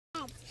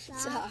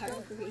Sorry.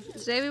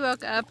 Today we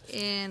woke up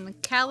in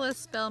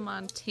Kalispell,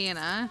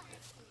 Montana.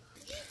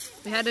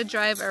 We had to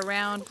drive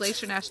around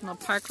Glacier National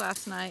Park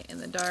last night in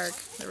the dark.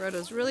 The road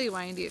was really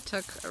windy. It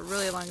took a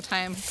really long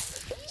time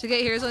to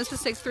get here. It was only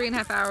supposed to take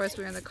 3.5 hours.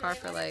 We were in the car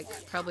for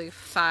like probably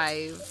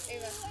 5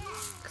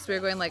 because we were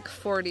going like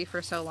 40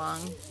 for so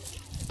long.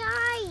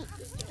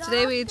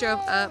 Today we drove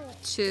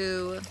up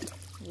to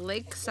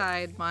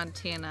Lakeside,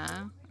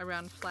 Montana,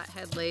 around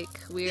Flathead Lake.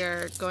 We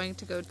are going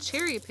to go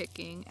cherry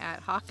picking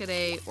at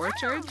Hockaday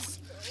Orchards.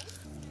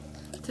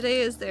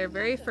 Today is their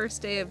very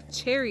first day of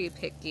cherry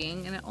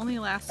picking, and it only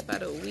lasts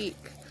about a week.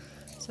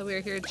 So we are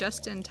here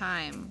just in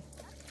time.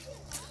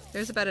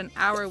 There's about an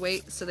hour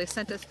wait, so they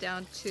sent us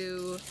down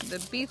to the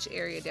beach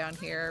area down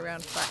here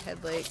around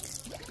Flathead Lake.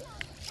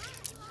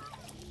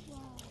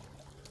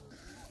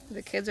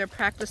 The kids are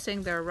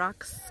practicing their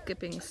rock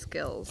skipping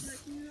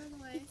skills.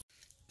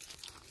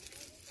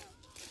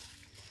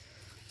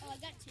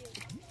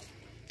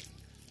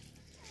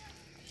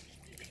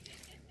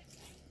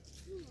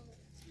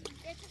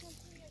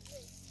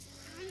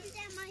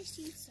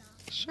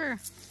 Sure.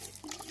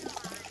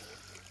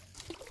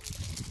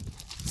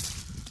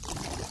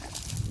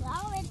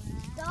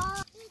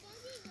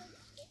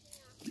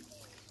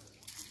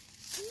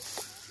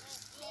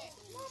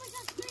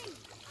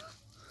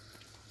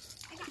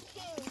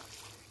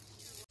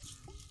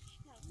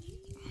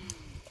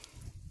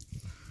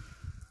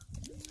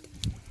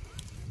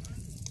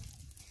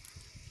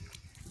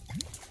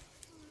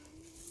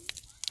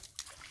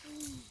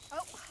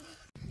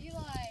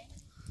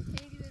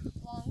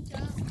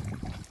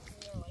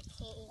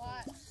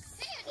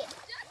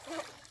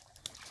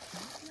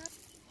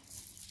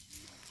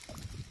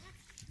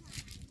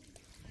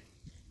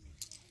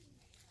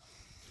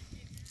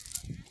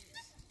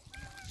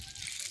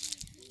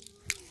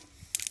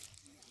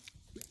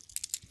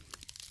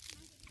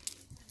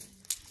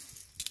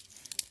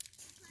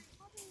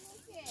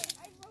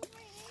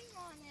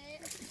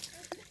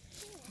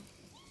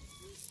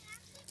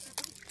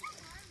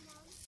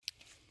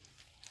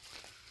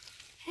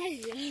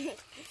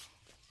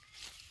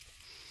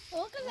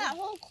 Look at that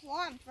whole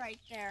clump right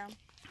there.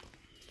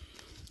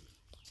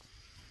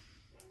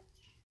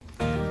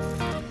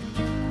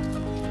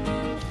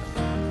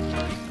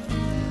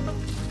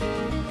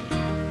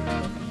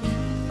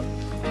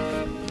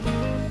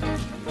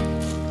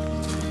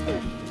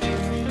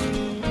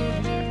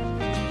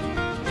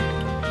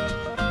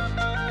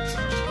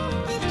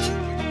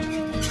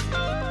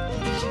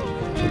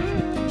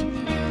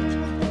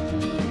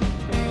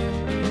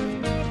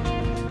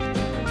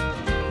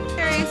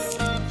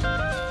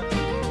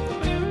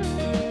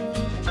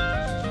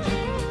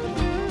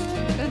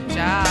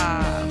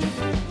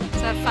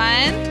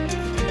 Fun?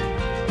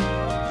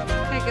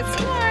 Okay, get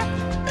some more.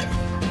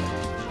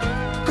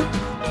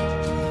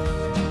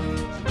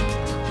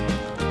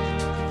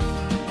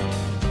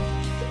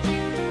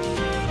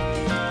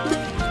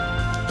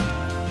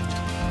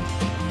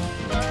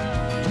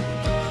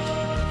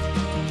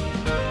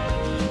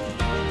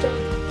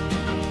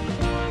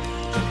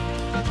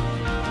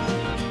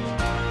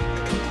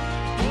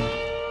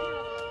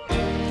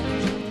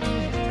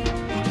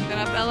 Good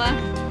up, Ella.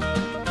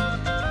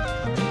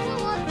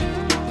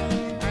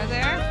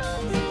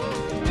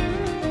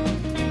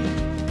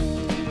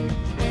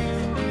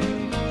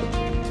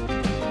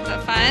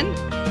 Fun?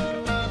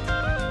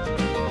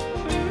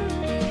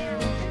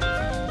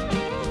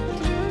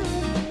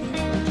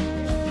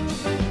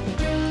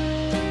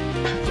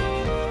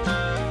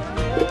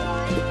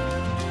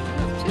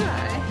 Too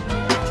high.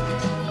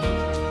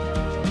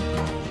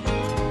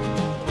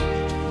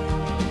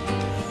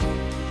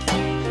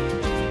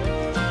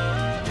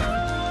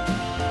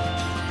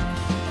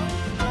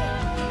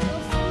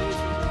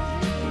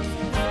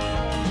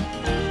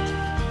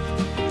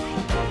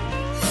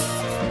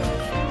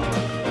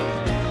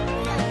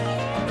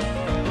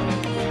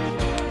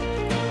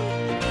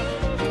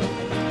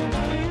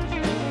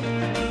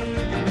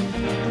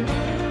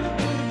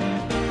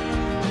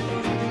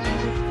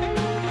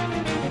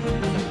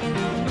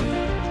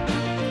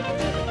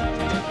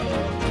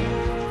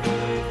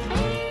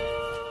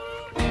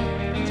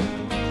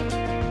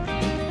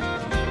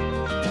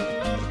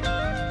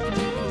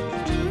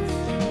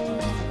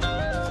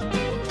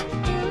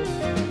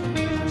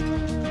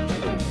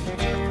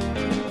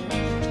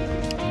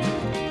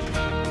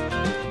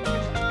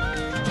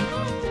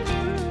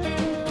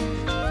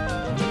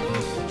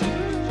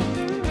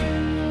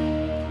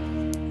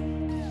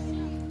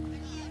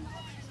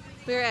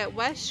 We're at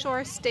West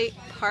Shore State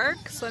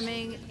Park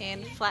swimming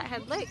in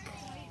Flathead Lake.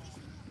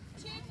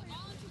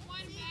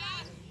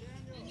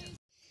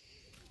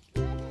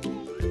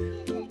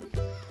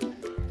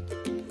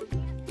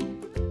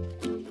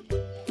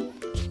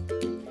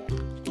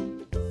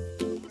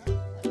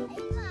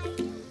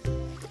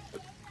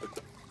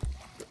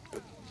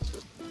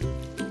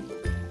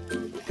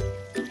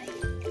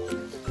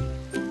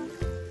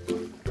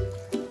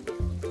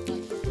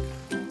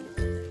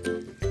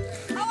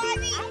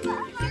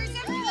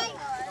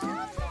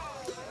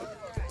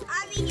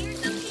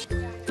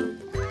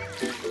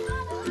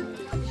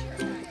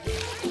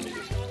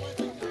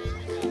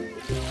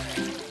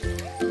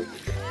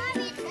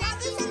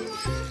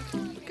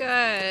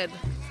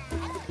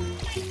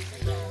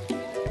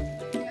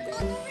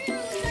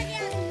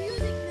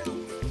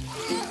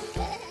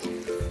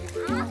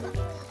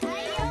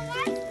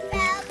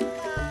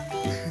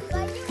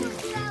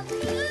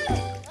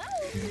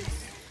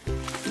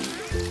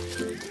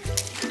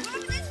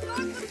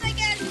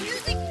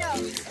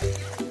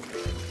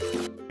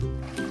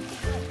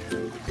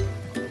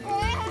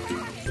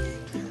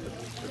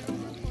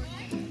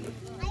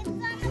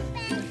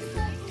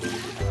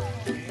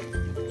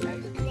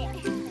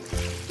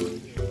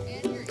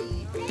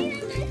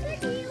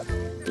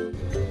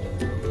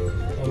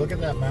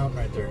 that mountain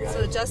right there, guys.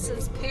 So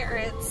Justin's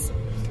parents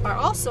are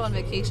also on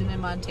vacation in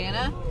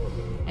Montana,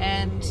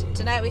 and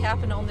tonight we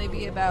happen to only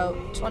be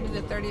about 20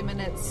 to 30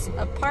 minutes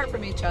apart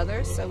from each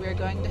other, so we're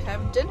going to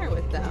have dinner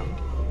with them.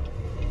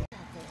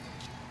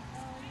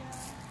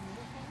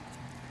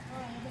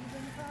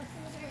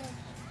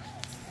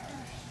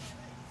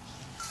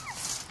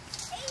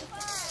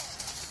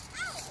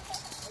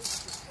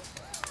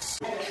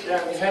 Yeah,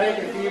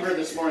 headache and fever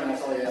this morning,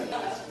 that's all he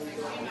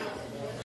had.